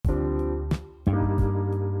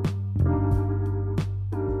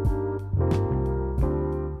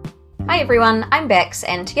everyone, I'm Bex,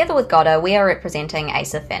 and together with Goda, we are representing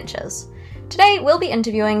ASIF Ventures. Today, we'll be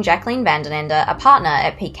interviewing Jacqueline van den Ende, a partner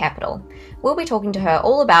at Peak Capital. We'll be talking to her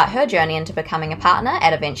all about her journey into becoming a partner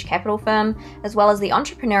at a venture capital firm, as well as the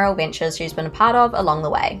entrepreneurial ventures she's been a part of along the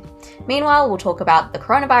way. Meanwhile, we'll talk about the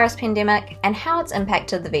coronavirus pandemic and how it's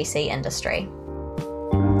impacted the VC industry.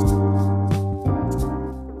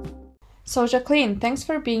 So Jacqueline, thanks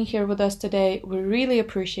for being here with us today. We really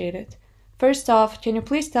appreciate it. First off, can you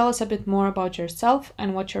please tell us a bit more about yourself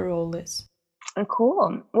and what your role is?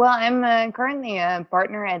 Cool. Well, I'm currently a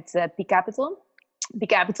partner at Peak Capital. Peak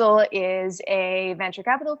Capital is a venture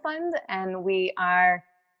capital fund, and we are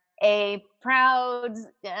we're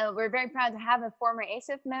very proud to have a former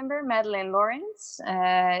ASIF member, Madeleine Lawrence.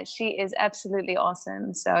 She is absolutely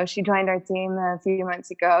awesome. So she joined our team a few months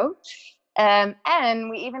ago. And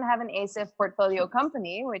we even have an ASIF portfolio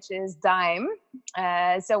company, which is Dime.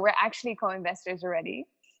 So we're actually co-investors already.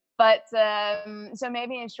 But so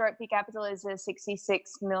maybe in short, Peak Capital is a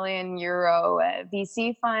 66 million euro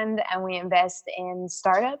VC fund, and we invest in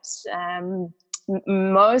startups,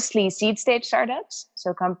 mostly seed stage startups.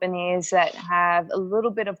 So companies that have a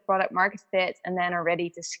little bit of product market fit and then are ready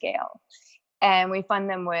to scale. And we fund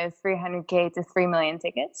them with 300K to 3 million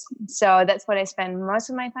tickets. So that's what I spend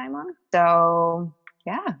most of my time on. So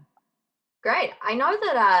yeah. Great. I know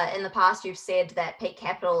that in the past you've said that Peak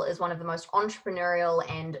Capital is one of the most entrepreneurial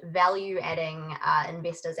and value-adding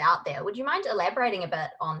investors out there. Would you mind elaborating a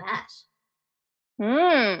bit on that?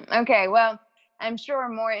 Okay, well, I'm sure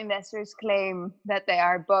more investors claim that they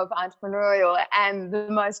are both entrepreneurial and the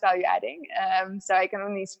most value-adding. So I can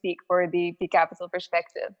only speak for the Peak Capital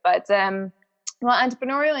perspective. But well,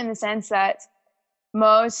 entrepreneurial in the sense that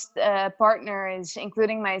most partners,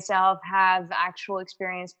 including myself, have actual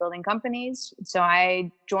experience building companies. So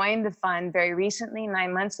I joined the fund very recently,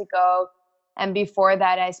 9 months ago. And before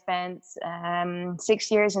that, I spent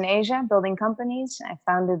 6 years in Asia building companies. I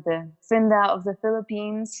founded the Funda of the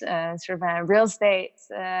Philippines, sort of a real estate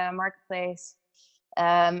marketplace,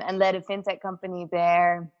 and led a fintech company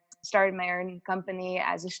there. Started my own company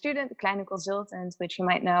as a student, Kleine Consultant, which you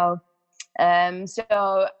might know.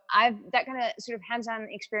 So I've that kind of sort of hands-on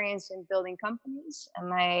experience in building companies. And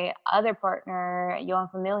my other partner, Johan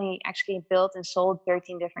van Mil, he actually built and sold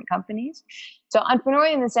 13 different companies. So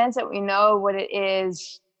entrepreneurial in the sense that we know what it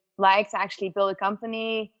is like to actually build a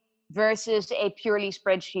company versus a purely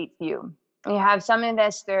spreadsheet view. You have some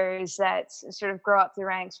investors that sort of grow up the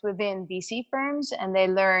ranks within VC firms, and they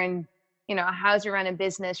learn how to run a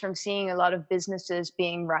business from seeing a lot of businesses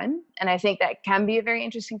being run. And I think that can be a very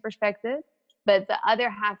interesting perspective. But the other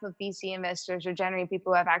half of VC investors are generally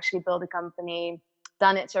people who have actually built a company,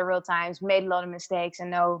 done it several times, made a lot of mistakes, and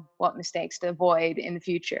know what mistakes to avoid in the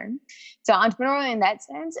future. So entrepreneurial in that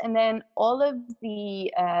sense. And then all of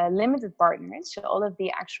the limited partners, so all of the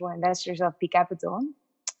actual investors of Peak Capital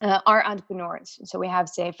are entrepreneurs. So we have,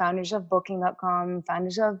 say, founders of Booking.com,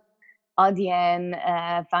 founders of Adyen,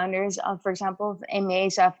 founders of, for example,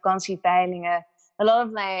 Emesa, Vakantieveilingen, a lot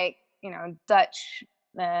of Dutch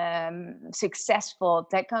successful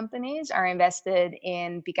tech companies are invested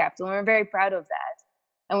in Peak Capital. And we're very proud of that.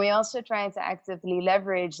 And we also try to actively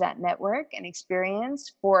leverage that network and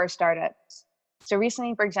experience for startups. So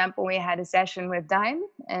recently, for example, we had a session with Dime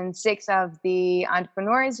and 6 of the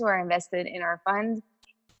entrepreneurs who are invested in our fund.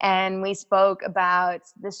 And we spoke about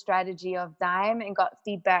the strategy of Dime and got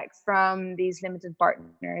feedback from these limited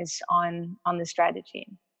partners on the strategy.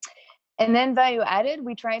 And then value added,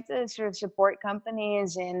 we try to sort of support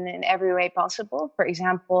companies in every way possible. For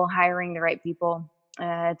example, hiring the right people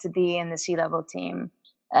to be in the C-level team,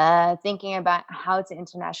 thinking about how to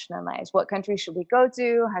internationalize. What countries should we go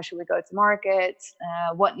to? How should we go to market?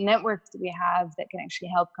 What networks do we have that can actually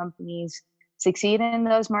help companies succeed in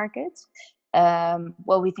those markets?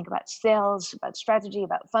 We think about sales, about strategy,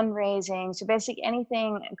 about fundraising. So basically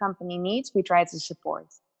anything a company needs, we try to support.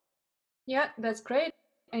 Yeah, that's great.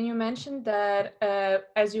 And you mentioned that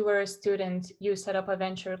as you were a student, you set up a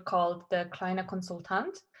venture called the Kleine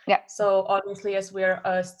Consultant. Yeah. So obviously, as we're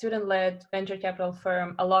a student-led venture capital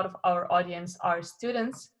firm, a lot of our audience are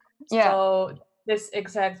students. Yeah. So this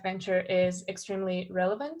exact venture is extremely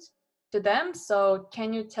relevant to them. So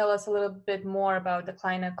can you tell us a little bit more about the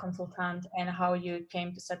Kleine Consultant and how you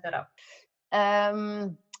came to set that up?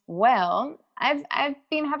 Well, I've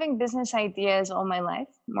been having business ideas all my life,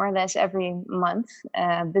 more or less every month.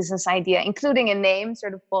 Business idea, including a name,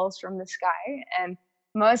 sort of falls from the sky. And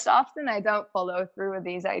most often I don't follow through with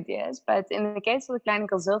these ideas. But in the case of the Kleine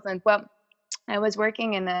Consultant, well, I was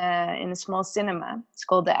working in a small cinema. It's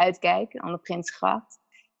called De Uitkijk on the Prinsgracht.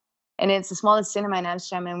 And it's the smallest cinema in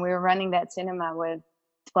Amsterdam. And we were running that cinema with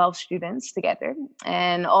 12 students together,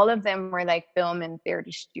 and all of them were like film and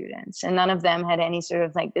theater students, and none of them had any sort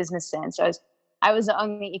of like business sense. So I was the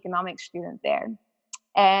only economics student there.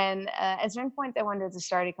 And at a certain point, they wanted to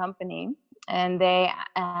start a company, and they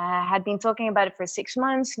had been talking about it for 6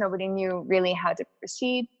 months. Nobody knew really how to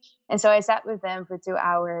proceed. And so I sat with them for 2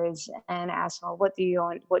 hours and asked, well, what do you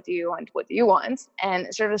want? What do you want? What do you want?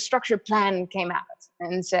 And sort of a structured plan came out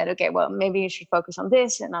and said, okay, well, maybe you should focus on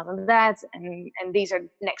this and not on that. And these are the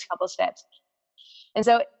next couple of steps. And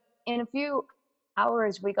so in a few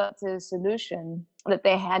hours, we got to a solution that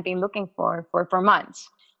they had been looking for months.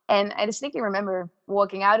 And I distinctly remember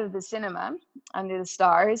walking out of the cinema under the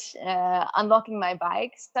stars, unlocking my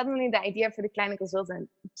bike. Suddenly the idea for the Kleine Consultant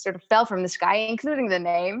sort of fell from the sky, including the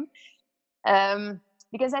name.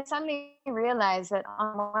 Because I suddenly realized that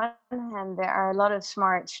on one hand, there are a lot of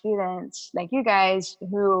smart students like you guys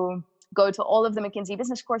who go to all of the McKinsey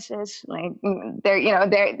business courses. Like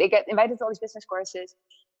they get invited to all these business courses,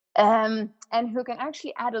 and who can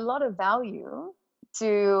actually add a lot of value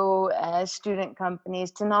to student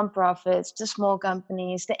companies, to nonprofits, to small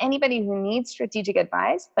companies, to anybody who needs strategic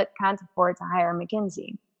advice but can't afford to hire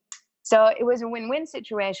McKinsey. So it was a win-win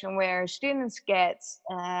situation where students get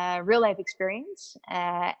real life experience,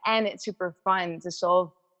 and it's super fun to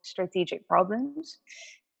solve strategic problems.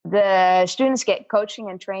 The students get coaching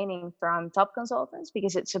and training from top consultants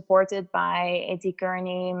because it's supported by A.T.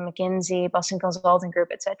 Kearney, McKinsey, Boston Consulting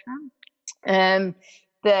Group, etc.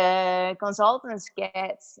 The consultants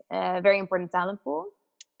get a very important talent pool,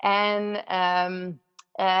 and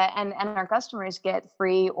our customers get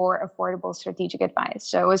free or affordable strategic advice.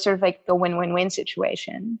 So it was sort of like a win-win-win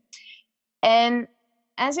situation. And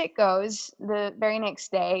as it goes, the very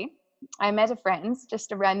next day, I met a friend,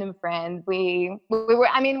 just a random friend. We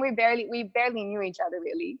barely knew each other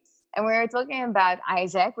really, and we were talking about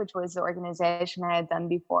AIESEC, which was the organization I had done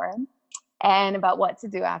before, and about what to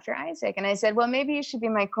do after AIESEC. And I said, well, maybe you should be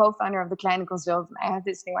my co-founder of the Kleine Consultant. I have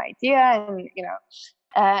this new idea, and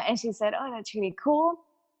and she said, oh, that's really cool.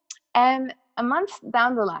 And a month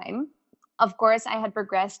down the line, of course, I had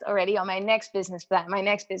progressed already on my next business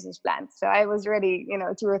plan. So I was already,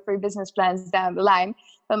 2 or 3 business plans down the line.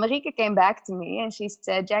 But Marieke came back to me and she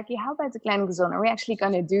said, Jackie, how about the Kleine Consultant? Are we actually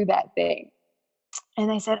going to do that thing?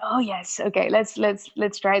 And I said, oh yes, okay, let's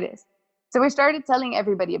try this. So we started telling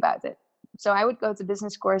everybody about it. So I would go to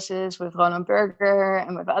business courses with Roland Berger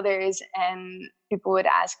and with others, and people would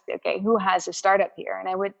ask, okay, who has a startup here? And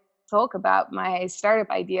I would talk about my startup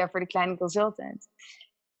idea for the Kleine Consultant.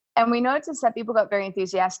 And we noticed that people got very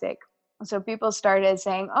enthusiastic. So people started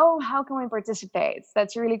saying, oh, how can we participate?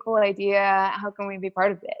 That's a really cool idea. How can we be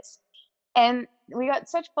part of this? And we got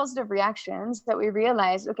such positive reactions that we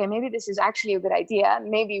realized, okay, maybe this is actually a good idea.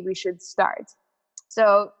 Maybe we should start.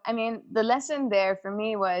 So, the lesson there for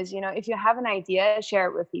me was, if you have an idea, share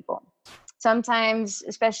it with people. Sometimes,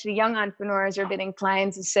 especially young entrepreneurs are a bit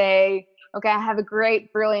inclined to say, okay, I have a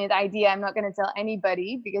great, brilliant idea. I'm not going to tell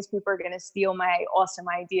anybody because people are going to steal my awesome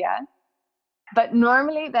idea. But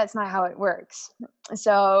normally that's not how it works.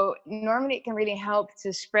 So normally it can really help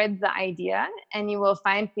to spread the idea, and you will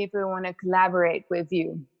find people who want to collaborate with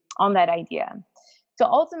you on that idea. So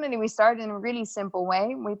ultimately we started in a really simple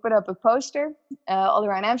way. We put up a poster all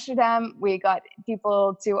around Amsterdam. We got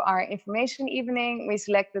people to our information evening. We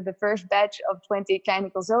selected the first batch of 20 Kleine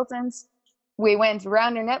Consultants. We went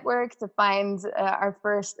around our network to find our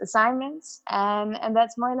first assignments, and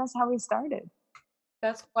that's more or less how we started.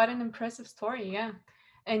 That's quite an impressive story, yeah.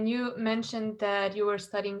 And you mentioned that you were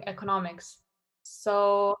studying economics.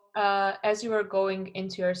 So as you were going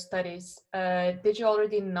into your studies, did you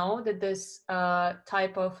already know that this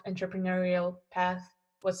type of entrepreneurial path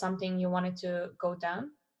was something you wanted to go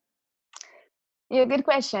down? Yeah, good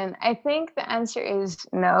question. I think the answer is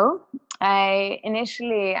no. I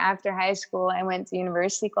initially, after high school, I went to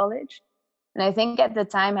university college. And I think at the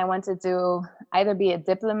time I wanted to either be a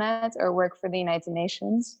diplomat or work for the United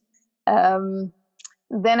Nations. Then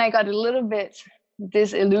I got a little bit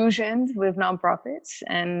disillusioned with nonprofits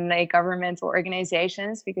and like governmental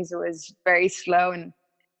organizations because it was very slow, and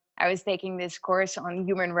I was taking this course on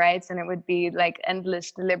human rights, and it would be like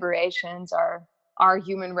endless deliberations. Are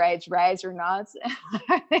human rights or not?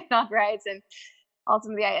 Are they not rights? And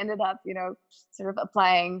ultimately I ended up, sort of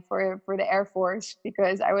applying for the Air Force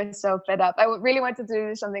because I was so fed up. I really wanted to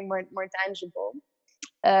do something more tangible.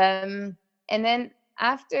 And then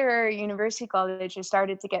after university college, I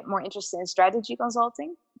started to get more interested in strategy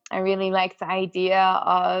consulting. I really liked the idea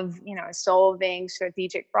of, solving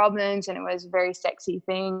strategic problems, and it was a very sexy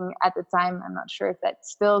thing at the time. I'm not sure if that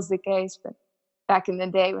still is the case, but back in the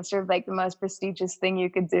day, it was sort of like the most prestigious thing you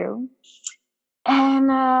could do.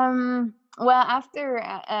 And well, after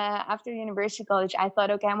university college, I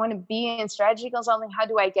thought, okay, I want to be in strategy consulting. How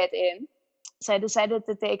do I get in? So I decided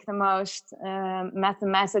to take the most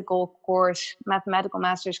mathematical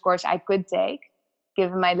master's course I could take,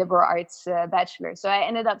 given my liberal arts bachelor. So I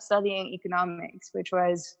ended up studying economics, which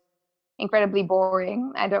was incredibly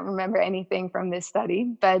boring. I don't remember anything from this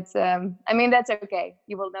study, but I mean, that's okay.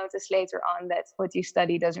 You will notice later on that what you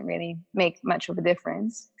study doesn't really make much of a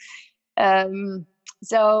difference.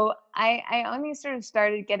 So I only sort of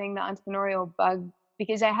started getting the entrepreneurial bug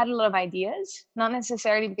because I had a lot of ideas, not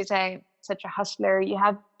necessarily because I'm such a hustler. You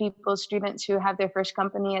have students who have their first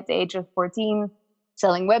company at the age of 14,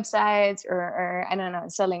 selling websites or I don't know,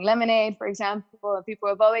 selling lemonade, for example. People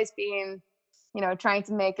have always been, trying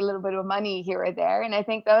to make a little bit of money here or there. And I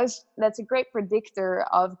think that's a great predictor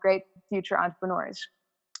of great future entrepreneurs.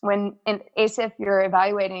 When in ASIF you're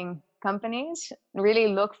evaluating companies, really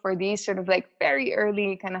look for these sort of like very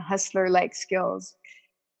early kind of hustler like skills.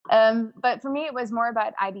 But for me, it was more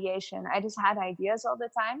about ideation. I just had ideas all the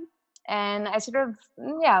time. And I sort of,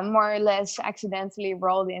 more or less accidentally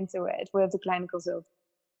rolled into it with the Kleine Consult.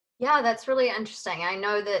 Yeah, that's really interesting. I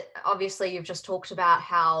know that obviously you've just talked about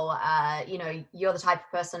how you're the type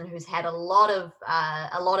of person who's had a lot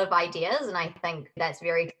of ideas, and I think that's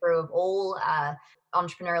very true of all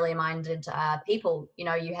entrepreneurially minded people.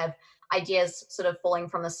 You have ideas sort of falling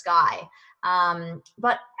from the sky.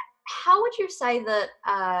 But how would you say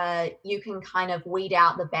that you can kind of weed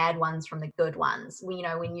out the bad ones from the good ones?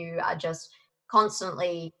 When you are just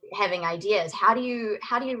constantly having ideas, how do you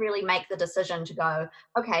really make the decision to go,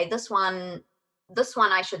 okay, this one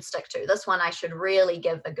I should stick to, this one I should really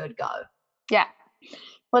give a good go? Yeah,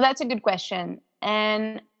 well, that's a good question.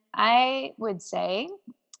 And I would say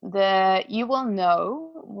that you will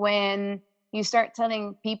know when you start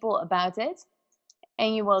telling people about it,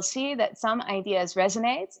 and you will see that some ideas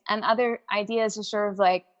resonate and other ideas are sort of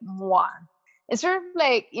like, moi. It's sort of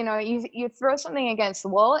like, you throw something against the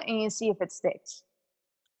wall and you see if it sticks.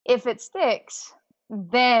 If it sticks,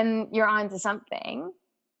 then you're onto something.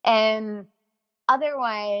 And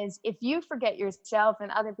otherwise, if you forget yourself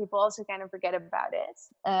and other people also kind of forget about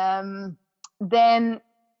it, then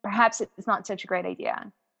perhaps it's not such a great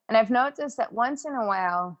idea. And I've noticed that once in a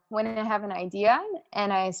while, when I have an idea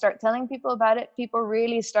and I start telling people about it, people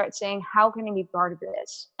really start saying, how can I be part of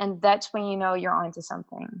this? And that's when you know you're onto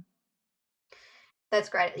something. That's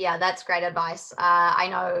great. Yeah, that's great advice. I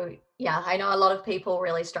know a lot of people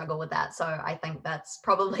really struggle with that. So I think that's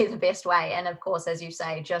probably the best way. And of course, as you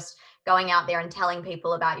say, just going out there and telling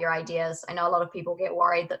people about your ideas. I know a lot of people get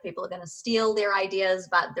worried that people are going to steal their ideas,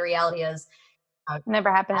 but the reality is,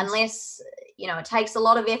 never happens. Unless, it takes a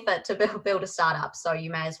lot of effort to build a startup. So you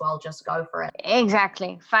may as well just go for it.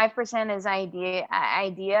 Exactly. 5% is idea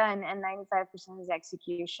and 95% is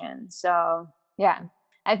execution. So yeah,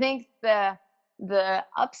 I think the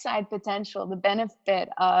upside potential, the benefit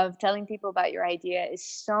of telling people about your idea is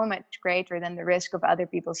so much greater than the risk of other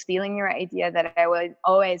people stealing your idea that I would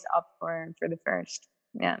always opt for the first.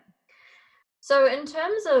 Yeah. So in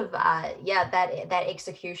terms of that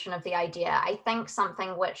execution of the idea, I think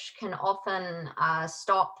something which can often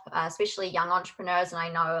stop, especially young entrepreneurs, and I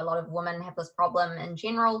know a lot of women have this problem in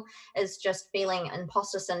general, is just feeling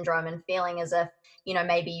imposter syndrome and feeling as if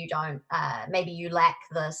maybe you don't, maybe you lack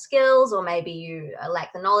the skills, or maybe you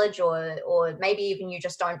lack the knowledge, or maybe even you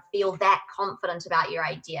just don't feel that confident about your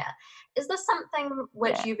idea. Is this something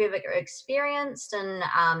which you've ever experienced? And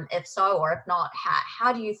if so, or if not,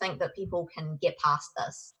 how do you think that people can get past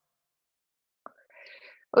this?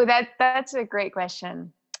 Oh, that's a great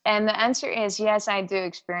question. And the answer is yes, I do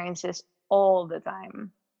experience this all the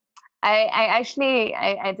time. I actually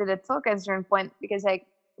did a talk at a certain point because I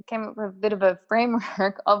came up with a bit of a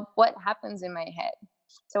framework of what happens in my head.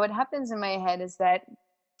 So what happens in my head is that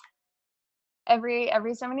every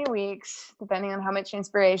so many weeks, depending on how much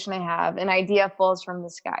inspiration I have, an idea falls from the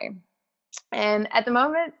sky. And at the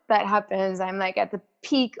moment that happens, I'm like at the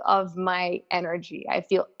peak of my energy. I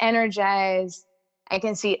feel energized. I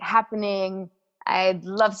can see it happening. I'd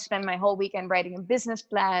love to spend my whole weekend writing a business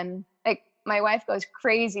plan. Like, my wife goes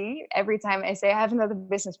crazy every time I say I have another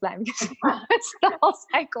business plan because it's the whole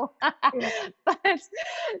cycle. But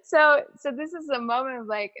so this is a moment of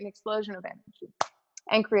like an explosion of energy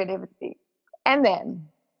and creativity. And then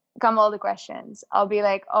come all the questions. I'll be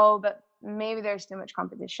like, oh, but maybe there's too much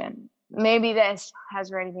competition. Maybe this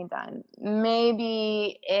has already been done.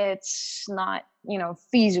 Maybe it's not,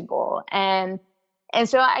 feasible. And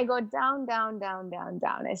so I go down, down, down, down,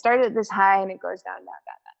 down. I started at this high and it goes down, down,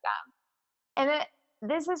 down, down, down. And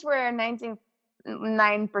this is where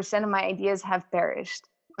 99% of my ideas have perished.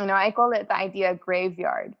 I call it the idea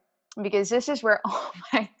graveyard, because this is where all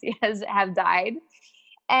my ideas have died.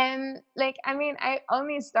 And I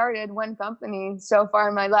only started one company so far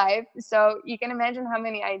in my life, so you can imagine how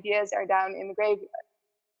many ideas are down in the graveyard.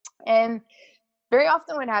 And very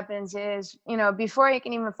often what happens is, before I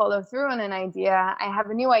can even follow through on an idea, I have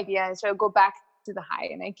a new idea. And so I go back to the high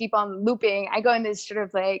and I keep on looping. I go in this sort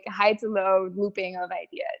of like high to low looping of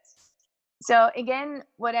ideas. So again,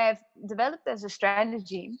 what I've developed as a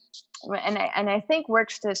strategy, and I think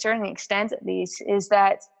works to a certain extent at least, is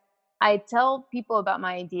that I tell people about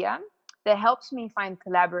my idea. That helps me find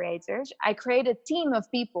collaborators. I create a team of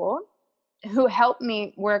people who help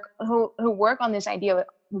me work, who work on this idea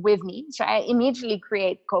with me. So I immediately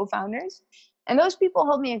create co-founders, and those people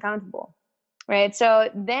hold me accountable, right? So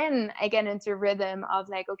then I get into a rhythm of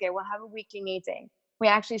like, okay, we'll have a weekly meeting. We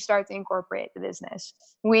actually start to incorporate the business.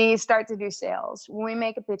 We start to do sales. We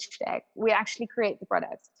make a pitch deck. We actually create the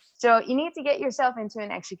product. So you need to get yourself into an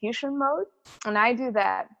execution mode. And I do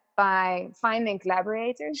that by finding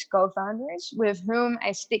collaborators, co-founders with whom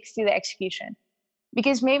I stick to the execution.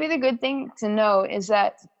 Because maybe the good thing to know is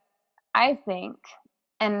that I think,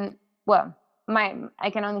 and well, I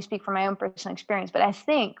can only speak from my own personal experience, but I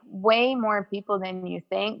think way more people than you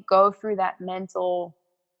think go through that mental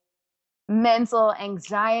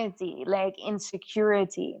anxiety, like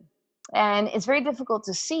insecurity. And it's very difficult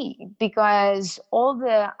to see because all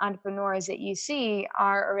the entrepreneurs that you see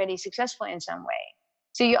are already successful in some way.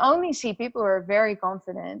 So you only see people who are very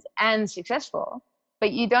confident and successful,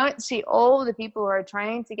 but you don't see all the people who are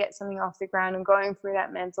trying to get something off the ground and going through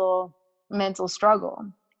that mental struggle.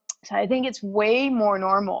 So I think it's way more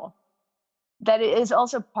normal. That it is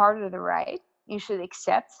also part of the ride. You should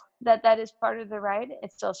accept that that is part of the ride.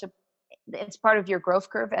 It's part of your growth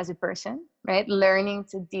curve as a person, right? Learning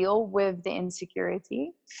to deal with the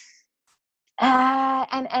insecurity.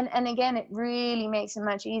 And again, it really makes it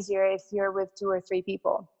much easier if you're with 2 or 3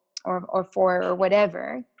 people or 4 or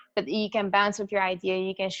whatever. But you can bounce up your idea,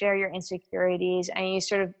 you can share your insecurities, and you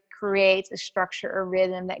sort of create a structure or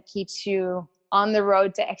rhythm that keeps you on the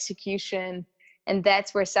road to execution. And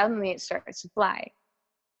that's where suddenly it starts to fly.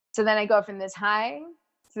 So then I go from this high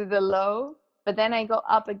to the low, but then I go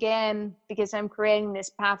up again because I'm creating this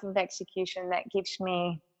path of execution that keeps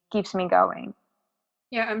me going.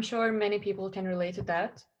 Yeah, I'm sure many people can relate to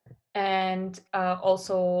that and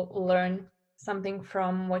also learn something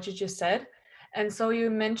from what you just said. And so you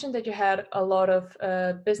mentioned that you had a lot of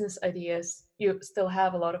business ideas. You still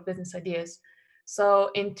have a lot of business ideas. So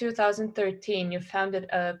in 2013, you founded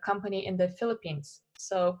a company in the Philippines.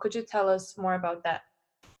 So could you tell us more about that?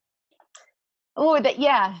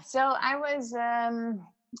 Yeah. So I was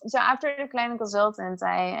so after the Kleine Consultant,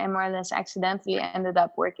 I more or less accidentally ended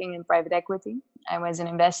up working in private equity. I was an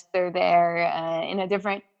investor there in a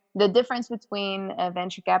different. The difference between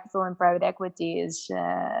venture capital and private equity is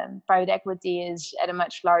at a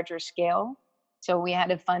much larger scale. So we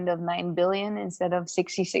had a fund of 9 billion instead of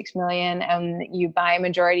 66 million, and you buy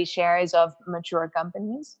majority shares of mature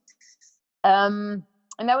companies. And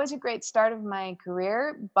that was a great start of my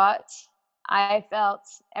career, but I felt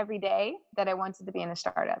every day that I wanted to be in a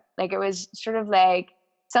startup. Like it was sort of like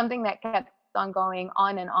something that kept on going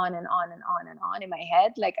on and on and on and on and on in my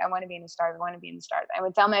head. Like I want to be in a startup. I want to be in a startup. I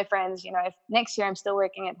would tell my friends, if next year I'm still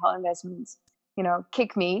working at Hall Investments,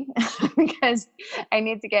 kick me because I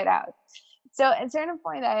need to get out. So at a certain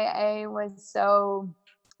point, I was so,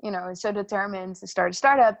 so determined to start a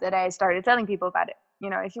startup that I started telling people about it.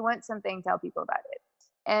 If you want something, tell people about it.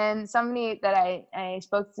 And somebody that I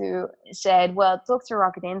spoke to said, well, talk to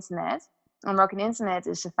Rocket Internet. And Rocket Internet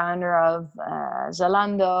is the founder of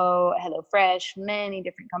Zalando, HelloFresh, many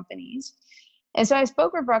different companies. And so I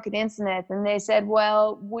spoke with Rocket Internet and they said,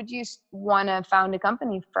 well, would you want to found a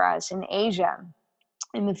company for us in Asia,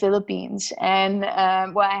 in the Philippines? And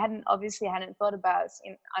well, I hadn't thought about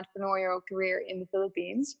an entrepreneurial career in the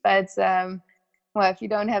Philippines, but well, if you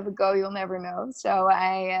don't have a go, you'll never know. So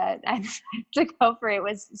I decided to go for it. It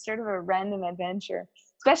was sort of a random adventure.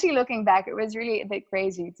 Especially looking back, it was really a bit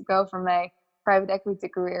crazy to go from my private equity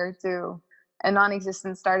career to a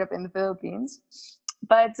non-existent startup in the Philippines.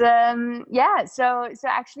 But yeah, so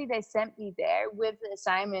actually they sent me there with the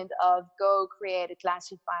assignment of go create a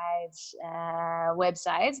classifieds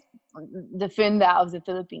website, the Funda of the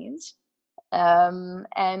Philippines. And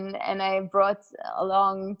I brought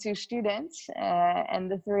along 2 students,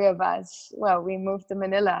 and the 3 of us, well, we moved to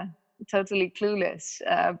Manila, totally clueless.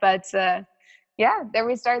 But yeah, there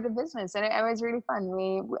we started the business, and it was really fun.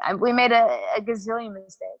 We made a gazillion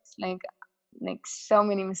mistakes, like so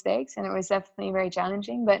many mistakes, and it was definitely very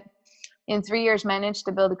challenging. But in 3 years, managed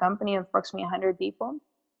to build a company of approximately 100 people.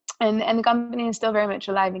 And the company is still very much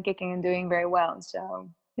alive and kicking and doing very well. So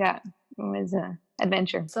yeah, it was an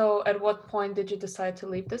adventure. So at what point did you decide to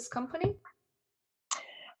leave this company?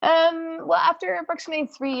 Well, after approximately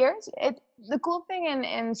 3 years, the cool thing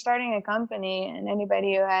in starting a company, and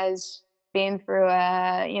anybody who has been through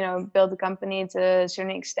build a company to a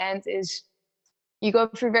certain extent, is you go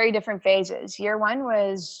through very different phases. Year one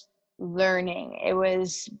was learning. It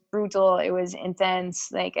was brutal. It was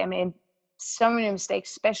intense. Like, I made so many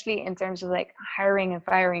mistakes, especially in terms of like hiring and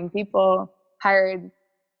firing people. Hired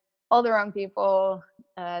all the wrong people.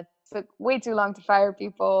 Took way too long to fire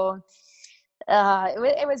people.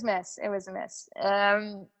 It was mess. It was a mess.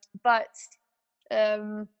 But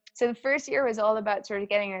so the first year was all about sort of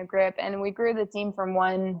getting a grip, and we grew the team from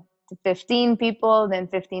 1 to 15 people, then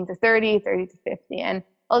 15 to 30, 30 to 50, and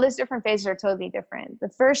all those different phases are totally different. The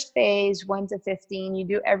first phase, 1 to 15, you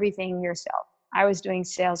do everything yourself. I was doing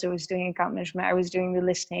sales, I was doing account management, I was doing the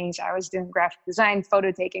listings, I was doing graphic design,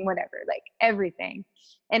 photo taking, whatever, like everything.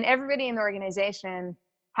 And everybody in the organization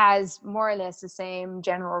has more or less the same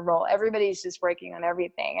general role. Everybody's just working on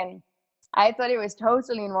everything. And I thought it was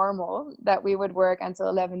totally normal that we would work until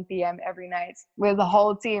 11 p.m. every night with the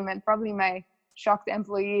whole team. And probably my shocked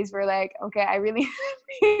employees were like, okay, I really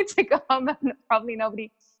need to go home. And probably nobody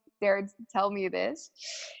dared tell me this.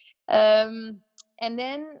 And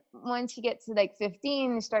then once you get to like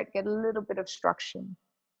 15, you start to get a little bit of structure.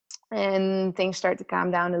 And things start to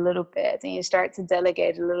calm down a little bit, and you start to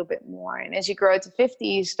delegate a little bit more. And as you grow to 50,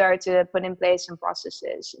 you start to put in place some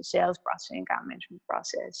processes, a sales process, account management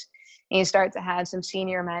process. And you start to have some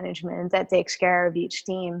senior management that takes care of each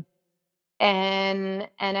team. And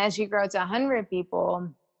as you grow to 100 people,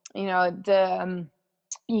 you know,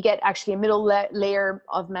 you get actually a middle layer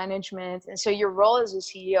of management. And so your role as a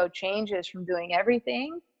CEO changes from doing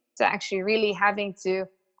everything to actually really having to,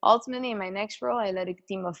 ultimately in my next role, I led a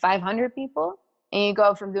team of 500 people, and you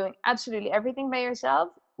go from doing absolutely everything by yourself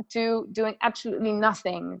to doing absolutely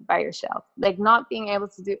nothing by yourself, like not being able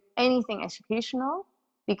to do anything executional,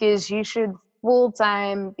 because you should full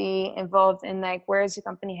time be involved in like, where is the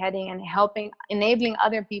company heading, and enabling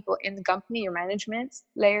other people in the company, your management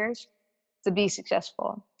layers, to be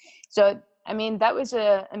successful. So I mean, that was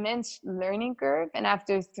an immense learning curve. And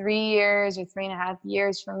after 3 years or 3.5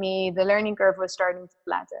 years for me, the learning curve was starting to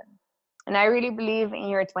flatten. And I really believe in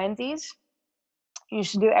your 20s, you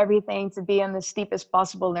should do everything to be on the steepest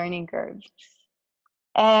possible learning curve.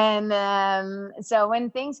 And so when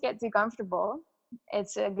things get too comfortable,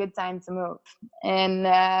 it's a good time to move.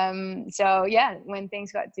 And so, yeah, when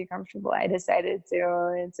things got too comfortable, I decided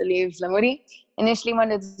to leave Lamuri. Initially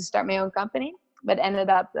wanted to start my own company, but ended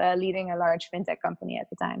up leading a large fintech company at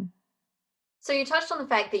the time. So you touched on the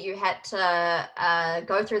fact that you had to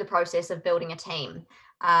go through the process of building a team.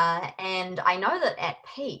 And I know that at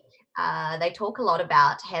Peak, they talk a lot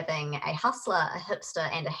about having a hustler, a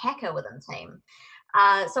hipster, and a hacker within the team.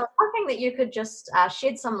 So I'm hoping that you could just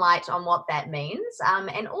shed some light on what that means,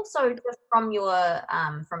 and also just from your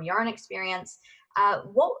own experience,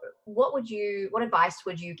 what advice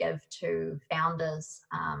would you give to founders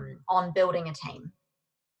on building a team?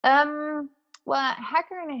 Well, a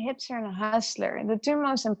hacker and a hipster and a hustler. The two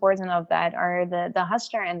most important of that are the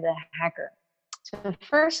hustler and the hacker. So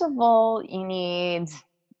first of all, you need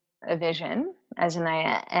a vision. As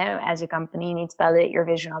a company, you need to validate your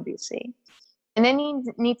vision, obviously. And then you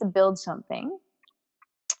need to build something.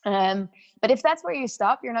 But if that's where you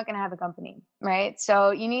stop, you're not going to have a company, right?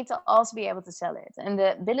 So you need to also be able to sell it. And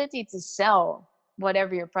the ability to sell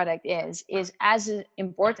whatever your product is as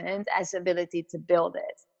important as the ability to build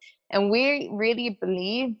it. And we really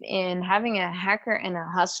believe in having a hacker and a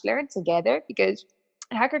hustler together, because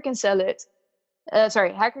a hacker can sell it.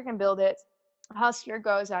 Hacker can build it. Hustler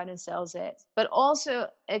goes out and sells it. But also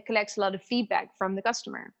it collects a lot of feedback from the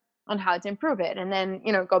customer on how to improve it, and then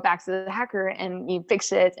go back to the hacker and you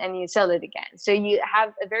fix it and you sell it again. So you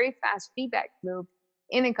have a very fast feedback loop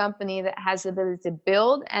in a company that has the ability to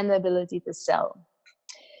build and the ability to sell.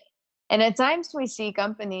 And at times we see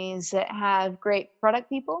companies that have great product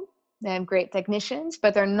people, they have great technicians,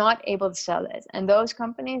 but they're not able to sell it. And those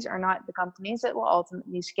companies are not the companies that will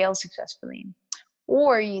ultimately scale successfully.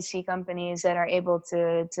 Or you see companies that are able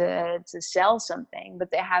to sell something, but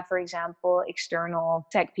they have, for example, external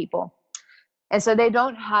tech people. And so they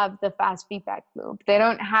don't have the fast feedback loop. They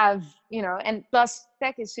don't have, and plus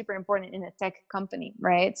tech is super important in a tech company,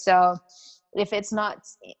 right? So if it's not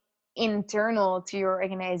internal to your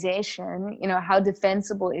organization, how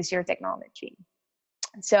defensible is your technology?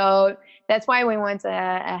 So that's why we want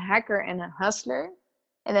a hacker and a hustler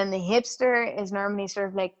And then the hipster is normally sort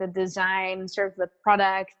of like the design, sort of the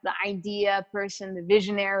product, the idea person, the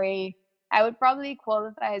visionary. I would probably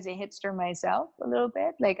qualify as a hipster myself a little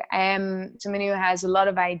bit. Like I am somebody who has a lot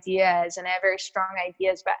of ideas and I have very strong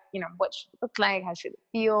ideas about, what should it look like, how should it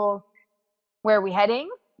feel, where are we heading?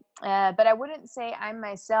 But I wouldn't say I'm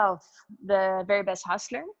myself the very best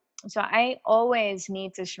hustler. So I always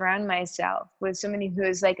need to surround myself with somebody who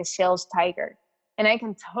is like a sales tiger. And I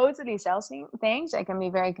can totally sell things. I can be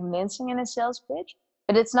very convincing in a sales pitch,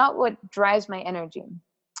 but it's not what drives my energy.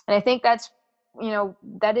 And I think that's,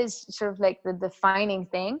 that is sort of like the defining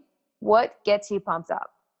thing. What gets you pumped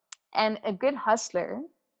up? And a good hustler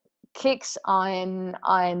kicks on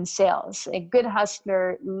sales. A good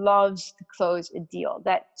hustler loves to close a deal.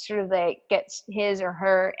 That sort of like gets his or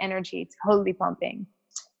her energy totally pumping.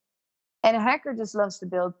 And a hacker just loves to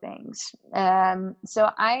build things.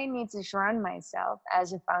 So I need to surround myself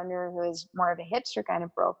as a founder who is more of a hipster kind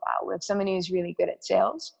of profile with somebody who's really good at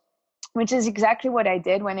sales, which is exactly what I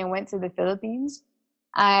did when I went to the Philippines.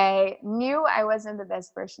 I knew I wasn't the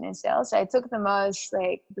best person in sales. So I took the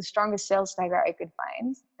strongest sales tiger I could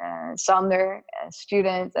find, Sander, a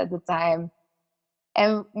student at the time.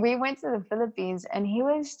 And we went to the Philippines and he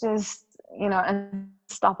was just,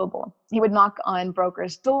 unstoppable. He would knock on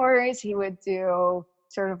brokers' doors. He would do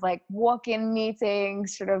sort of like walk-in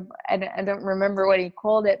meetings, sort of, I don't remember what he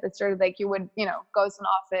called it, but sort of like you would, go to an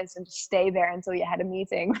office and just stay there until you had a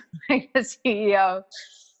meeting like the CEO.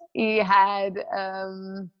 He had,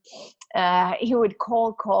 he would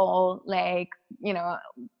call, like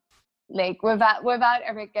without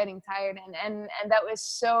ever getting tired. And that was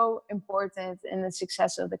so important in the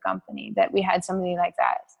success of the company that we had somebody like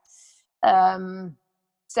that.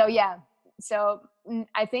 So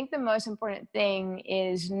I think the most important thing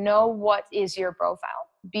is know what is your profile,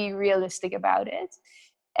 be realistic about it,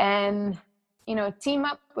 and, team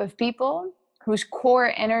up with people whose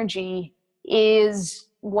core energy is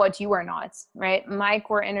what you are not, right? My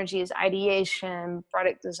core energy is ideation,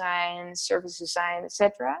 product design, service design,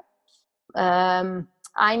 etc.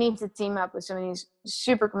 I need to team up with somebody who's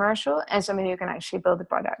super commercial and somebody who can actually build a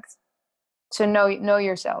product. So know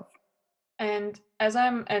yourself. And as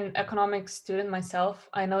I'm an economics student myself,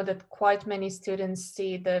 I know that quite many students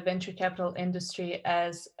see the venture capital industry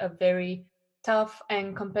as a very tough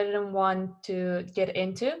and competitive one to get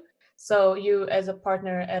into. So you, as a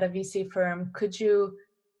partner at a VC firm,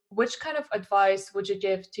 which kind of advice would you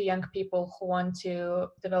give to young people who want to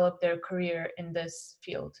develop their career in this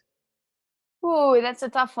field? Oh, that's a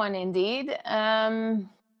tough one indeed.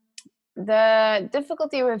 The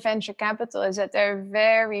difficulty with venture capital is that there are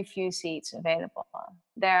very few seats available.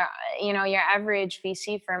 Your average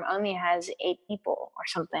VC firm only has 8 people or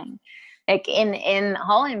something. Like in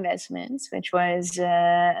Hall Investments, which was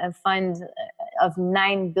a fund of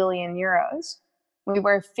 9 billion euros, we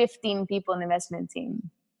were 15 people in the investment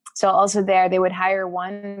team. So also there, they would hire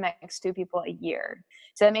 1, max 2 people a year.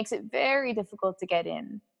 So that makes it very difficult to get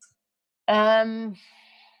in.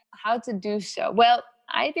 How to do so? Well,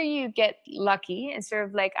 either you get lucky and sort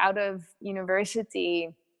of like out of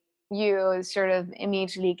university, you sort of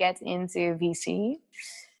immediately get into VC.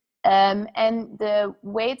 And the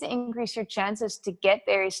way to increase your chances to get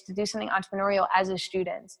there is to do something entrepreneurial as a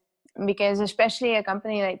student. Because especially a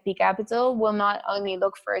company like P Capital will not only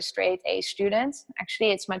look for a straight A student.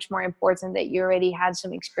 Actually, it's much more important that you already had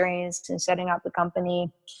some experience in setting up the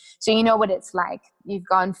company. So you know what it's like. You've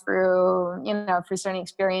gone through, for certain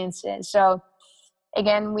experiences. So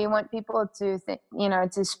again, we want people to,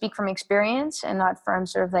 to speak from experience and not from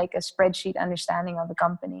sort of like a spreadsheet understanding of the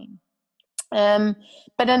company. But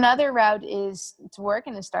another route is to work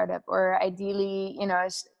in a startup, or ideally,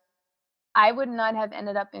 I would not have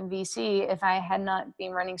ended up in VC if I had not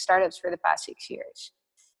been running startups for the past 6 years.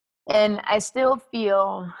 And I still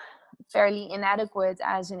feel fairly inadequate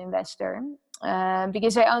as an investor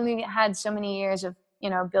because I only had so many years of,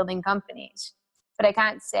 building companies. But I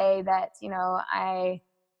can't say that, I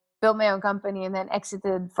built my own company and then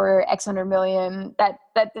exited for X hundred million. That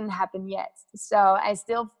didn't happen yet. So I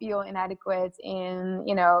still feel inadequate in,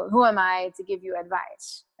 who am I to give you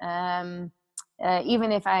advice?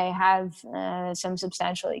 Even if I have some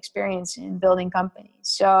substantial experience in building companies.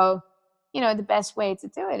 So, the best way to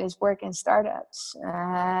do it is work in startups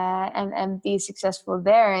and be successful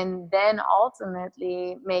there, and then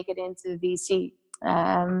ultimately make it into VC.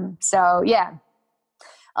 So, yeah.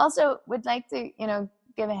 Also, would like to,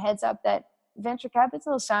 give a heads up that venture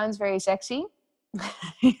capital sounds very sexy,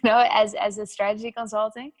 as a strategy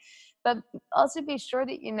consulting, but also be sure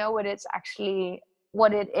that you know what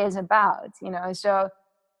it is about, So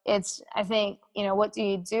I think, what do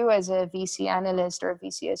you do as a VC analyst or a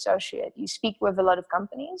VC associate? You speak with a lot of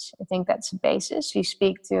companies. I think that's the basis. You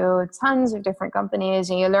speak to tons of different companies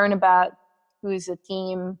and you learn about who's the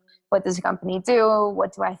team, what does a company do,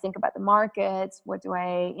 what do I think about the market,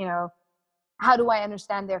 how do I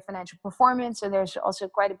understand their financial performance? So there's also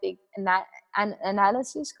quite a big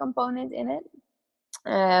analysis component in it.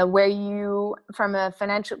 Where you, from a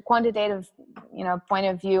financial quantitative, point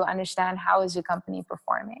of view, understand how is a company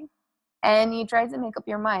performing, and you try to make up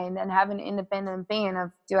your mind and have an independent opinion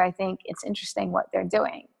of, do I think it's interesting what they're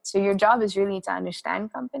doing? So your job is really to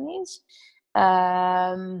understand companies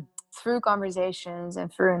through conversations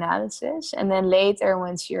and through analysis, and then later,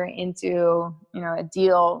 once you're into a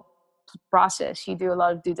deal process, you do a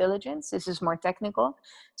lot of due diligence. This is more technical,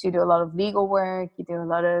 so you do a lot of legal work, you do a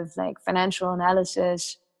lot of financial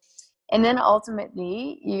analysis, and then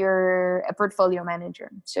ultimately you're a portfolio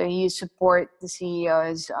manager, so you support the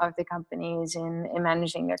CEOs of the companies in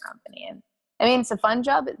managing their company. And I mean, it's a fun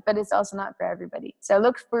job, but it's also not for everybody. So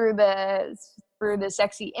look through the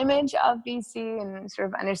sexy image of VC and sort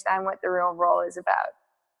of understand what the real role is about.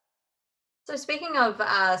 So speaking of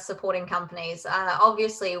supporting companies,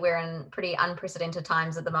 obviously we're in pretty unprecedented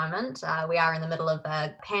times at the moment. We are in the middle of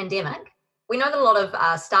a pandemic. We know that a lot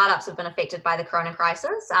of startups have been affected by the corona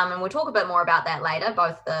crisis, and we'll talk a bit more about that later,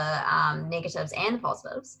 both the negatives and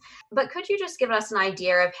positives. But could you just give us an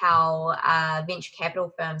idea of how venture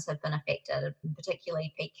capital firms have been affected,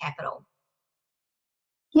 particularly Peak Capital?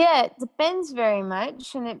 Yeah, it depends very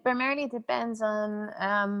much, and it primarily depends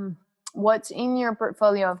on what's in your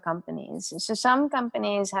portfolio of companies. So some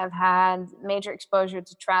companies have had major exposure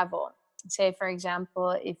to travel. Say, for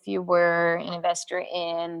example, if you were an investor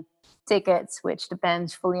in tickets, which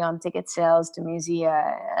depends fully on ticket sales to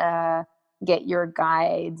Musea, Get Your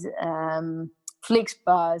Guide,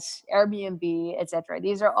 Flixbus, Airbnb, etc.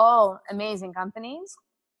 These are all amazing companies,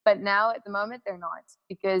 but now at the moment they're not,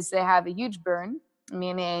 because they have a huge burn,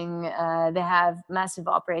 meaning they have massive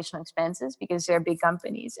operational expenses because they're big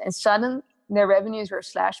companies, and suddenly their revenues were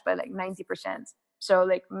slashed by 90%, so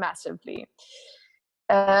massively.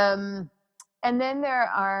 And then there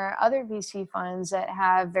are other VC funds that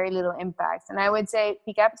have very little impact, and I would say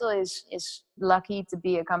Peak Capital is lucky to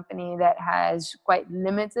be a company that has quite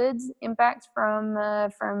limited impact from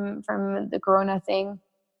the corona thing.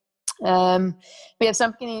 We have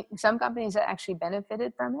some companies that actually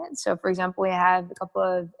benefited from it. So, for example, we have a couple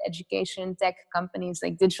of education tech companies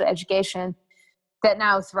like digital education that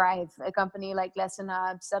now thrive. A company like Lesson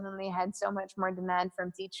Up suddenly had so much more demand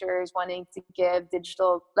from teachers wanting to give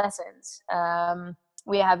digital lessons.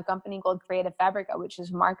 We have a company called Creative Fabrica, which is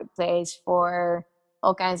a marketplace for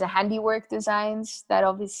all kinds of handiwork designs that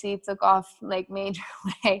obviously took off major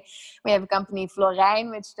way. We have a company, Florijn,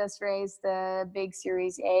 which just raised a big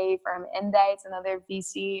Series A from Endite, another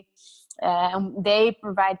VC. And they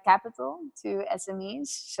provide capital to SMEs.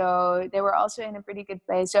 So they were also in a pretty good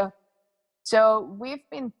place. So we've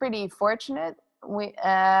been pretty fortunate.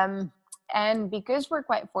 And because we're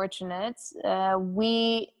quite fortunate,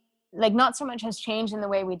 we not so much has changed in the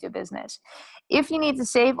way we do business. If you need to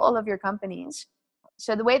save all of your companies,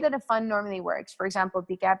 so the way that a fund normally works, for example,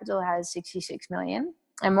 Peak Capital has 66 million,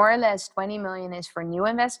 and more or less 20 million is for new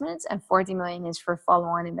investments and 40 million is for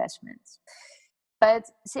follow-on investments. But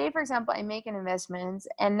say, for example, I make an investment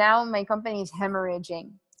and now my company is hemorrhaging.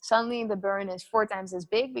 Suddenly the burn is 4 times as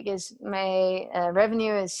big because my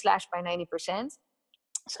revenue is slashed by 90%.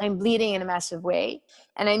 So I'm bleeding in a massive way,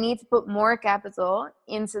 and I need to put more capital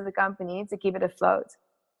into the company to keep it afloat.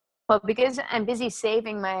 But because I'm busy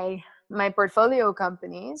saving my portfolio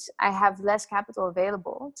companies, I have less capital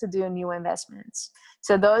available to do new investments.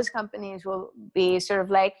 So those companies will be sort of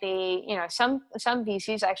likely, some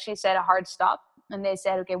VCs actually said a hard stop, and they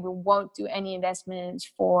said, okay, we won't do any investments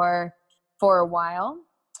for a while.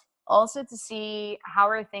 Also to see how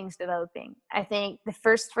are things developing. I think the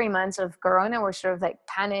first 3 months of Corona were sort of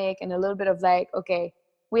panic and a little bit of okay,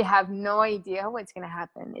 we have no idea what's going to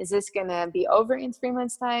happen. Is this going to be over in 3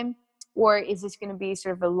 months' time? Or is this going to be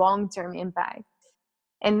sort of a long-term impact?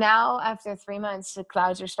 And now after 3 months, the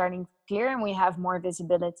clouds are starting to clear and we have more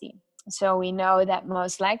visibility. So we know that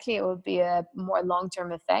most likely it will be a more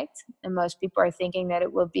long-term effect. And most people are thinking that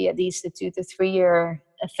it will be at least a 2 to 3 year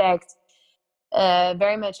effect,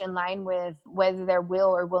 very much in line with whether there will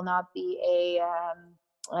or will not be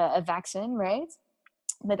a vaccine, right?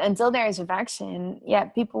 But until there is a vaccine,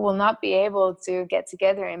 people will not be able to get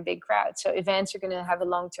together in big crowds. So events are going to have a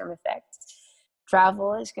long-term effect.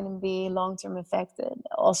 Travel is going to be long-term affected,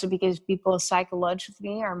 also because people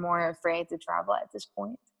psychologically are more afraid to travel at this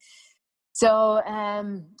point. So,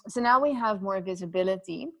 so now we have more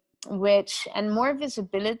visibility,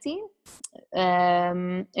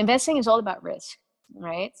 investing is all about risk,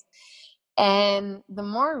 right? And the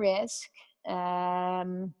more risk,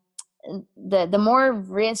 the more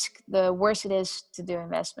risk, the worse it is to do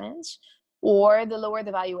investments, or the lower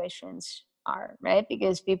the valuations are, right?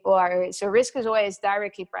 Because so risk is always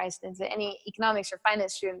directly priced into, any economics or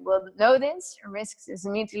finance student will know this, risk is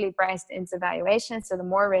immediately priced into valuation. So the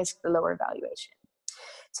more risk, the lower valuation.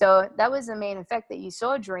 So that was the main effect that you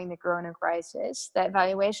saw during the Corona crisis, that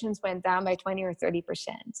valuations went down by 20 or 30%.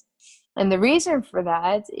 And the reason for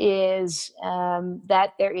that is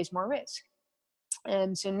that there is more risk.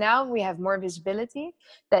 And so now we have more visibility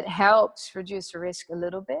that helps reduce the risk a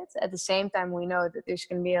little bit. At the same time, we know that there's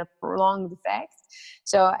going to be a prolonged effect.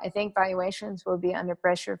 So I think valuations will be under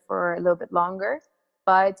pressure for a little bit longer,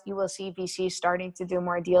 but you will see VCs starting to do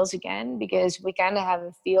more deals again, because we kind of have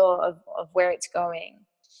a feel of where it's going.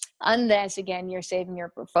 Unless, again, you're saving your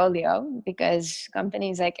portfolio, because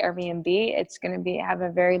companies like Airbnb, it's going to have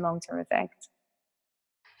a very long-term effect.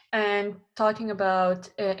 And talking about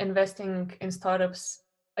investing in startups,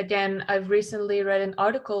 again, I've recently read an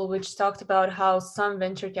article which talked about how some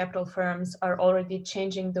venture capital firms are already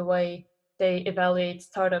changing the way they evaluate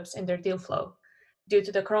startups in their deal flow due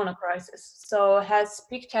to the Corona crisis. So has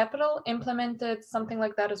Peak Capital implemented something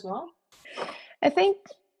like that as well? I think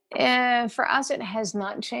for us, it has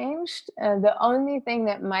not changed. The only thing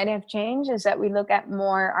that might have changed is that we look at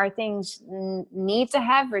more, are things need to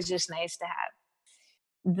have versus nice to have.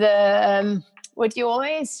 What you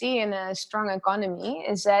always see in a strong economy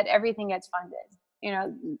is that everything gets funded. You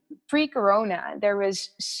know, pre-Corona, there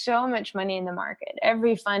was so much money in the market.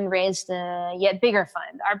 Every fund raised a yet bigger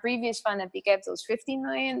fund. Our previous fund at Peak Capital is 15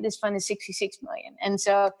 million. This fund is 66 million. And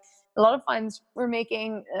so a lot of funds were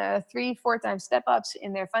making 3-4 times step ups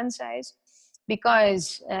in their fund size,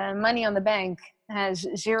 because money on the bank has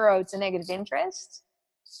 0 to negative interest.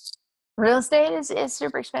 Real estate is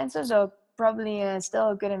super expensive, so probably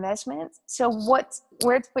still a good investment. So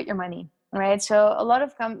where to put your money, right? So a lot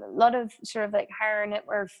of sort of like higher net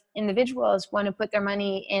worth individuals want to put their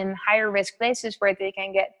money in higher risk places where they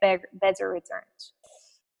can get better returns.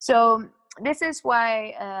 So this is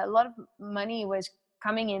why a lot of money was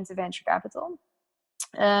coming into venture capital.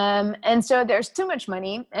 And so there's too much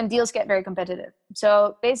money and deals get very competitive.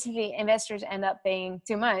 So basically investors end up paying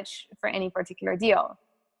too much for any particular deal.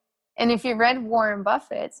 And if you read Warren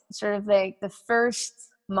Buffett, sort of like the first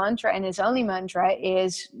mantra and his only mantra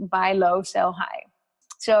is buy low, sell high.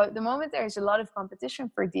 So the moment there's a lot of competition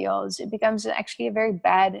for deals, it becomes actually a very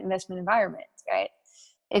bad investment environment, right?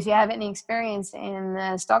 If you have any experience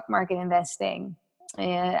in stock market investing,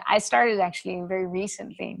 I started actually very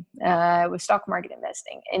recently with stock market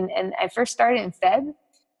investing. And I first started in Feb,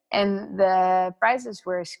 and the prices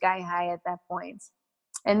were sky high at that point.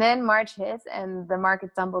 And then March hit and the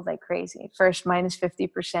market tumbled like crazy. First minus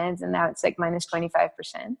 50%, and now it's like minus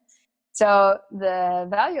 25%. So the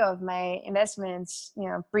value of my investments,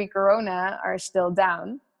 pre-Corona, are still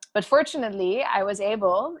down. But fortunately, I was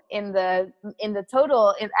able in the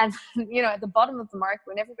total, at the bottom of the market,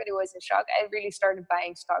 when everybody was in shock, I really started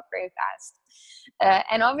buying stock very fast.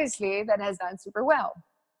 And obviously that has done super well.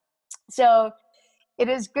 So it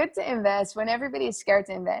is good to invest when everybody is scared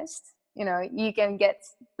to invest. You can get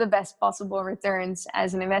the best possible returns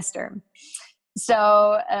as an investor.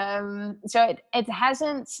 So it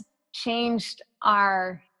hasn't changed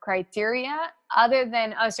our criteria, other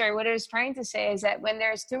than what I was trying to say is that when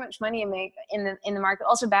there's too much money in the market,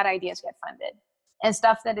 also bad ideas get funded, and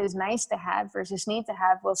stuff that is nice to have versus need to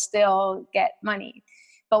have will still get money.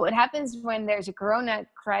 But what happens when there's a Corona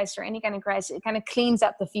crisis or any kind of crisis, it kind of cleans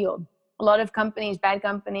up the field. A lot of companies, bad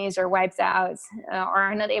companies, are wiped out or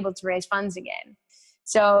are not able to raise funds again.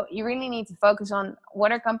 So you really need to focus on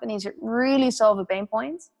what are companies that really solve a pain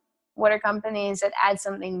point, what are companies that add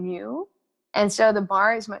something new. And so the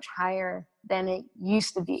bar is much higher than it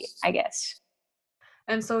used to be, I guess.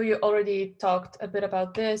 And so you already talked a bit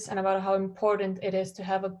about this and about how important it is to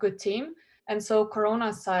have a good team. And so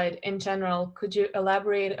Corona side in general, could you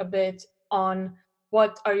elaborate a bit on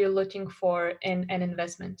what are you looking for in an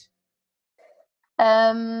investment?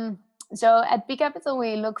 So at Peak Capital,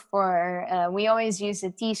 we look for, we always use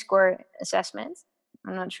the T-score assessment.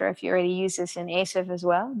 I'm not sure if you already use this in ASIF as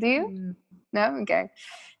well. Do you? No? Okay.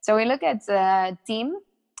 So we look at team,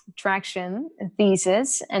 traction,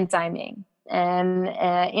 thesis, and timing. And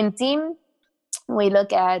in team, we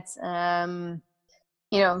look at,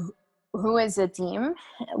 who is the team?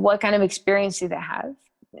 What kind of experience do they have?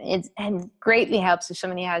 it greatly helps if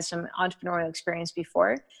somebody has some entrepreneurial experience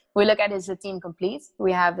before. We look at it as a team complete.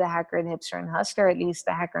 We have the hacker, the hipster, and hustler, at least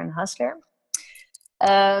the hacker and hustler.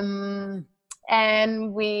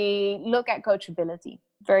 And we look at coachability.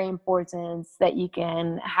 Very important that you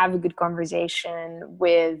can have a good conversation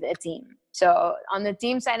with a team. So on the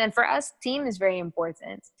team side, and for us, team is very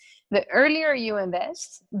important. The earlier you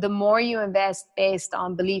invest, the more you invest based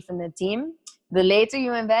on belief in the team. The later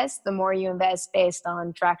you invest, the more you invest based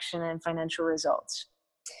on traction and financial results.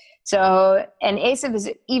 So, and ASIF is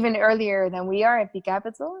even earlier than we are at P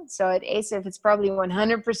Capital. So at ASIF, it's probably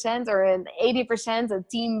 100% or an 80% a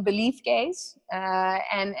team belief case.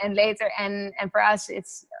 And later, and for us,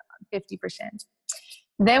 it's 50%.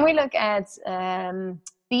 Then we look at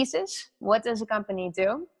thesis. What does a company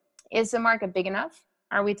do? Is the market big enough?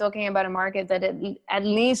 Are we talking about a market that at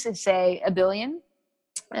least is, say, $1 billion?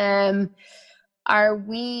 Are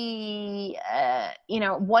we,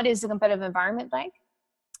 what is the competitive environment like?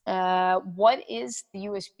 What is the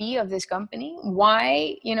USP of this company?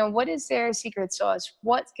 Why, what is their secret sauce?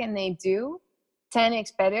 What can they do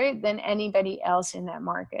 10x better than anybody else in that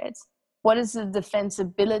market? What is the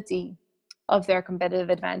defensibility of their competitive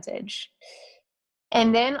advantage?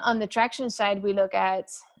 And then on the traction side, we look at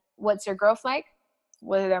what's their growth like,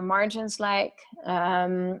 what are their margins like,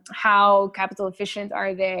 how capital efficient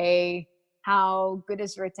are they, how good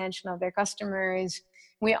is the retention of their customers.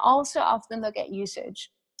 We also often look at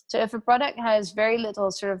usage. So if a product has very little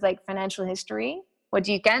sort of like financial history, what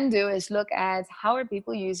you can do is look at how are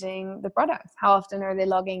people using the product? How often are they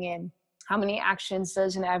logging in? How many actions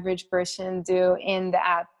does an average person do in the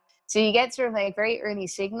app? So you get sort of like very early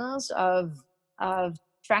signals of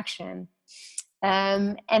traction.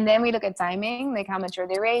 And then we look at timing, like how much are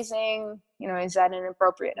they raising? Is that an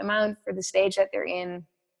appropriate amount for the stage that they're in?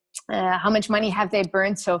 How much money have they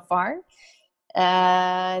burned so far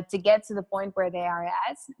to get to the point where they are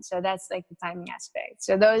at? So that's like the timing aspect.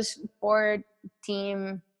 So those 4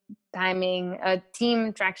 team timing,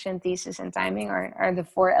 team, traction, thesis, and timing are the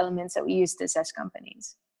 4 elements that we use to assess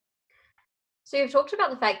companies. So you've talked about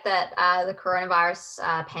the fact that the coronavirus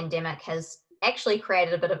pandemic has actually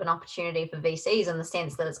created a bit of an opportunity for VCs in the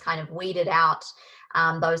sense that it's kind of weeded out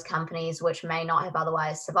those companies which may not have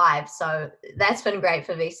otherwise survived. So that's been great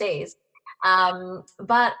for VCs.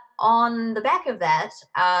 But on the back of that,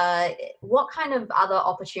 what kind of other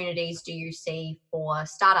opportunities do you see for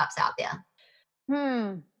startups out there?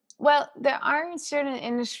 Well, there are certain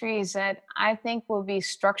industries that I think will be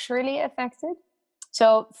structurally affected.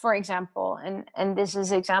 So for example, and this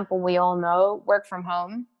is an example we all know, work from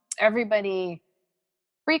home. Everybody,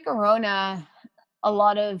 pre-corona, a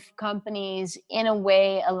lot of companies in a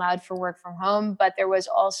way allowed for work from home, but there was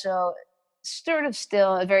also sort of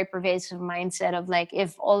still a very pervasive mindset of like,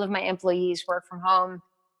 if all of my employees work from home,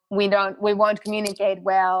 we won't communicate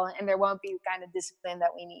well, and there won't be the kind of discipline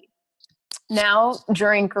that we need. Now,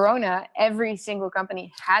 during corona, every single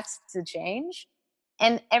company had to change.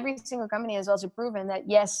 And every single company has also proven that,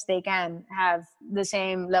 yes, they can have the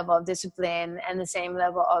same level of discipline and the same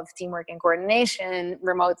level of teamwork and coordination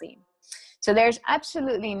remotely. So there's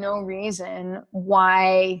absolutely no reason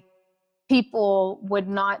why people would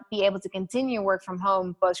not be able to continue work from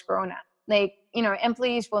home post-corona. Like,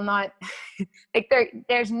 employees will not, like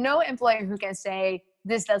there's no employer who can say,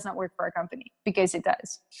 this does not work for our company, because it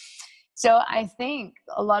does. So I think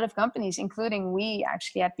a lot of companies, including we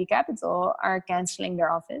actually at P Capital, are canceling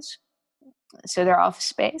their office. So their office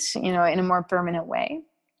space, in a more permanent way.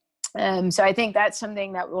 So I think that's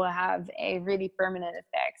something that will have a really permanent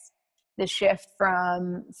effect. The shift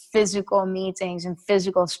from physical meetings and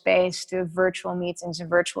physical space to virtual meetings and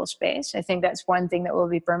virtual space. I think that's one thing that will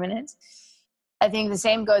be permanent. I think the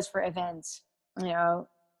same goes for events. There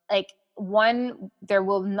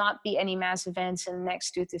will not be any mass events in the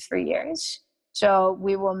next 2 to 3 years. So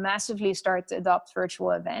we will massively start to adopt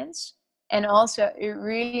virtual events. And also, it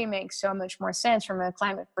really makes so much more sense from a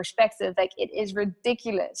climate perspective. Like, it is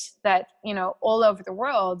ridiculous that, all over the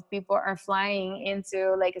world, people are flying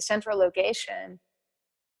into like a central location.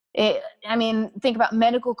 Think about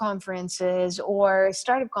medical conferences or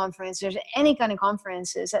startup conferences, any kind of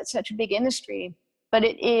conferences. That's such a big industry. But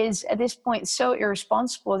it is, at this point, so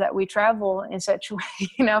irresponsible that we travel in such a way,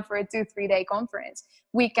 for a 2-3 day conference.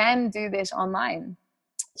 We can do this online.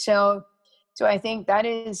 So I think that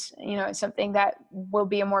is, something that will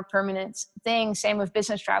be a more permanent thing. Same with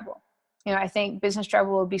business travel. I think business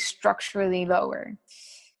travel will be structurally lower.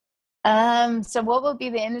 So what will be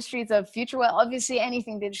the industries of future? Well, obviously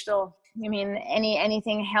anything digital.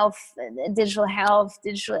 Anything health,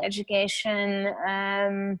 digital education.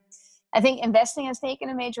 I think investing has taken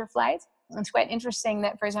a major flight. it's quite interesting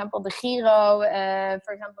that, for example, the Giro,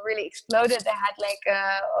 for example, really exploded. They had like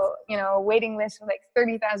a waiting list of like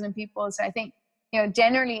 30,000 people. So I think,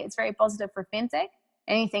 generally it's very positive for fintech.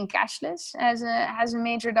 Anything cashless has a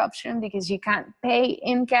major adoption because you can't pay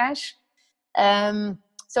in cash. So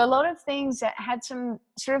a lot of things that had some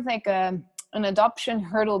sort of like an adoption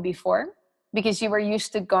hurdle before, because you were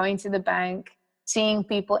used to going to the bank, seeing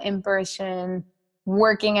people in person,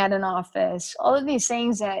 working at an office, all of these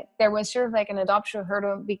things, that there was sort of like an adoption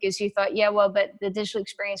hurdle because you thought, but the digital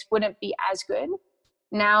experience wouldn't be as good.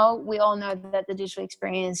 Now we all know that the digital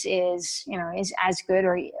experience is as good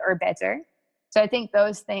or better. So I think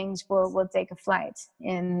those things will take a flight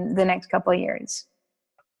in the next couple of years.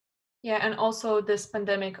 Yeah, and also this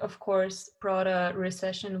pandemic, of course, brought a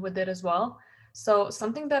recession with it as well. So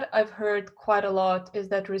something that I've heard quite a lot is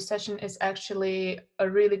that recession is actually a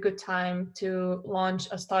really good time to launch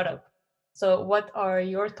a startup. So what are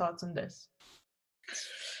your thoughts on this?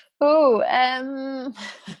 Oh,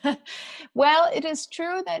 well, it is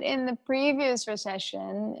true that in the previous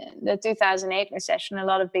recession, the 2008 recession, a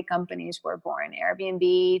lot of big companies were born.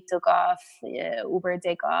 Airbnb took off, Uber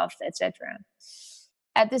take off, etc.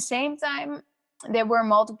 At the same time, there were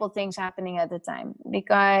multiple things happening at the time,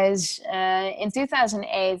 because in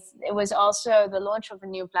 2008, it was also the launch of a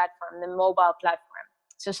new platform, the mobile platform.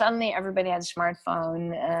 So suddenly everybody had a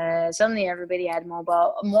smartphone. Suddenly everybody had more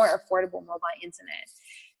affordable mobile internet.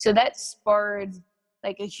 So that spurred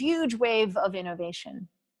like a huge wave of innovation.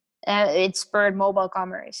 It spurred mobile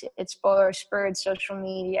commerce. It spurred social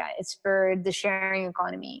media. It spurred the sharing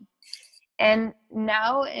economy. And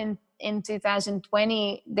now in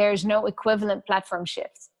 2020, there's no equivalent platform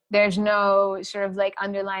shift. There's no sort of like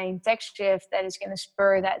underlying tech shift that is going to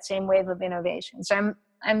spur that same wave of innovation. So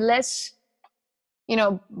I'm less,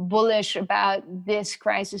 bullish about this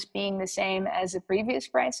crisis being the same as the previous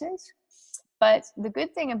crisis. But the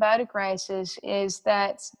good thing about a crisis is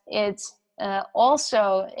that as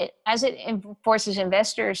it forces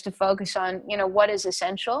investors to focus on, what is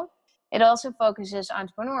essential, it also focuses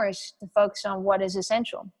entrepreneurs to focus on what is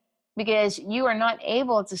essential, because you are not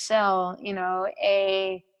able to sell,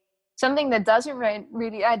 something that doesn't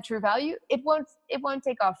really add true value. It won't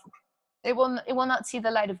take off. It will not see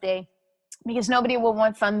the light of day, because nobody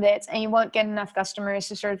will fund it, and you won't get enough customers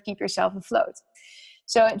to sort of keep yourself afloat.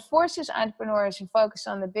 So it forces entrepreneurs to focus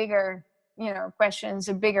on the bigger, questions,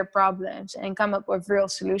 the bigger problems, and come up with real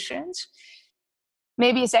solutions.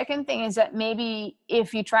 Maybe a second thing is that maybe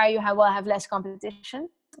if you try, you will have less competition,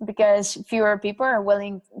 because fewer people are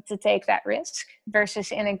willing to take that risk,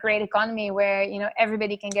 versus in a great economy where,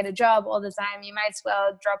 everybody can get a job all the time. You might as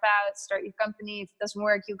well drop out, start your company. If it doesn't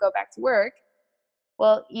work, you go back to work.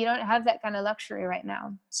 Well, you don't have that kind of luxury right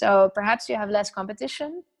now. So perhaps you have less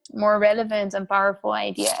competition, more relevant and powerful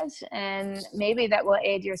ideas, and maybe that will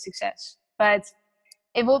aid your success. But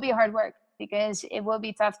it will be hard work, because it will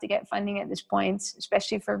be tough to get funding at this point,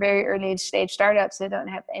 especially for very early stage startups that don't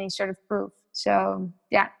have any sort of proof. So,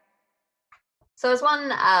 yeah. So as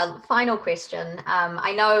one final question,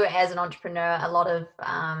 I know as an entrepreneur, a lot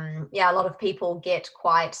of people get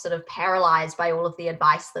quite sort of paralyzed by all of the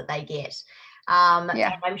advice that they get. And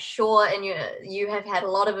I'm sure you have had a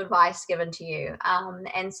lot of advice given to you.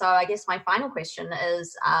 And so I guess my final question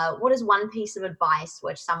is, what is one piece of advice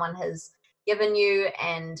which someone has given you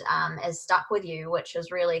and has stuck with you, which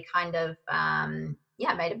has really kind of,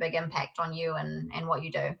 made a big impact on you and what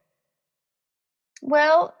you do?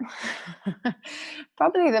 Well,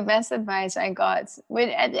 probably the best advice I got,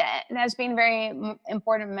 it has been very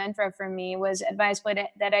important mantra for me, was advice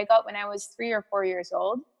that I got when I was 3 or 4 years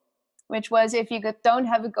old, which was, if you don't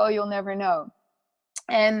have a goal, you'll never know.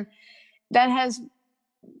 And that has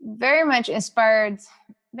very much inspired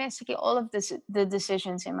basically all of the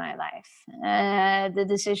decisions in my life. The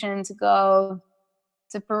decision to go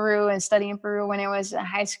to Peru and study in Peru when I was a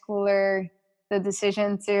high schooler, the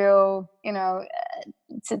decision to,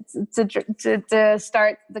 to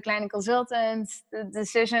start the Kleine Consultants, the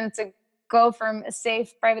decision to go from a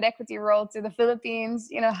safe private equity role to the Philippines.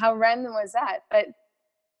 How random was that? But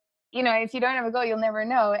if you don't have a goal, you'll never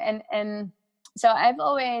know. And so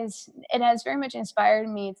it has very much inspired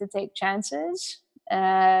me to take chances,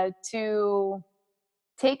 to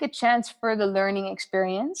take a chance for the learning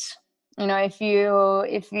experience. If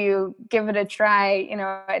you give it a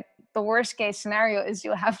try, the worst case scenario is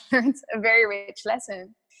you'll have learned a very rich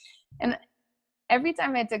lesson. And every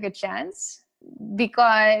time I took a chance,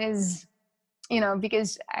 because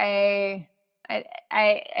I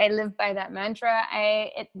live by that mantra,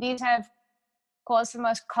 these have caused the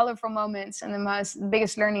most colorful moments and the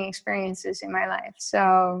biggest learning experiences in my life.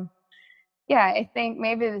 So yeah, I think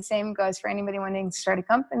maybe the same goes for anybody wanting to start a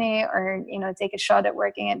company or, take a shot at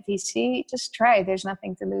working at VC. Just try. There's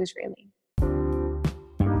nothing to lose, really.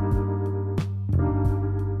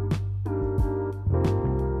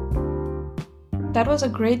 That was a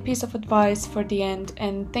great piece of advice for the end,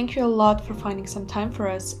 and thank you a lot for finding some time for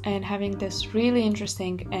us and having this really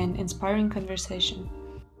interesting and inspiring conversation.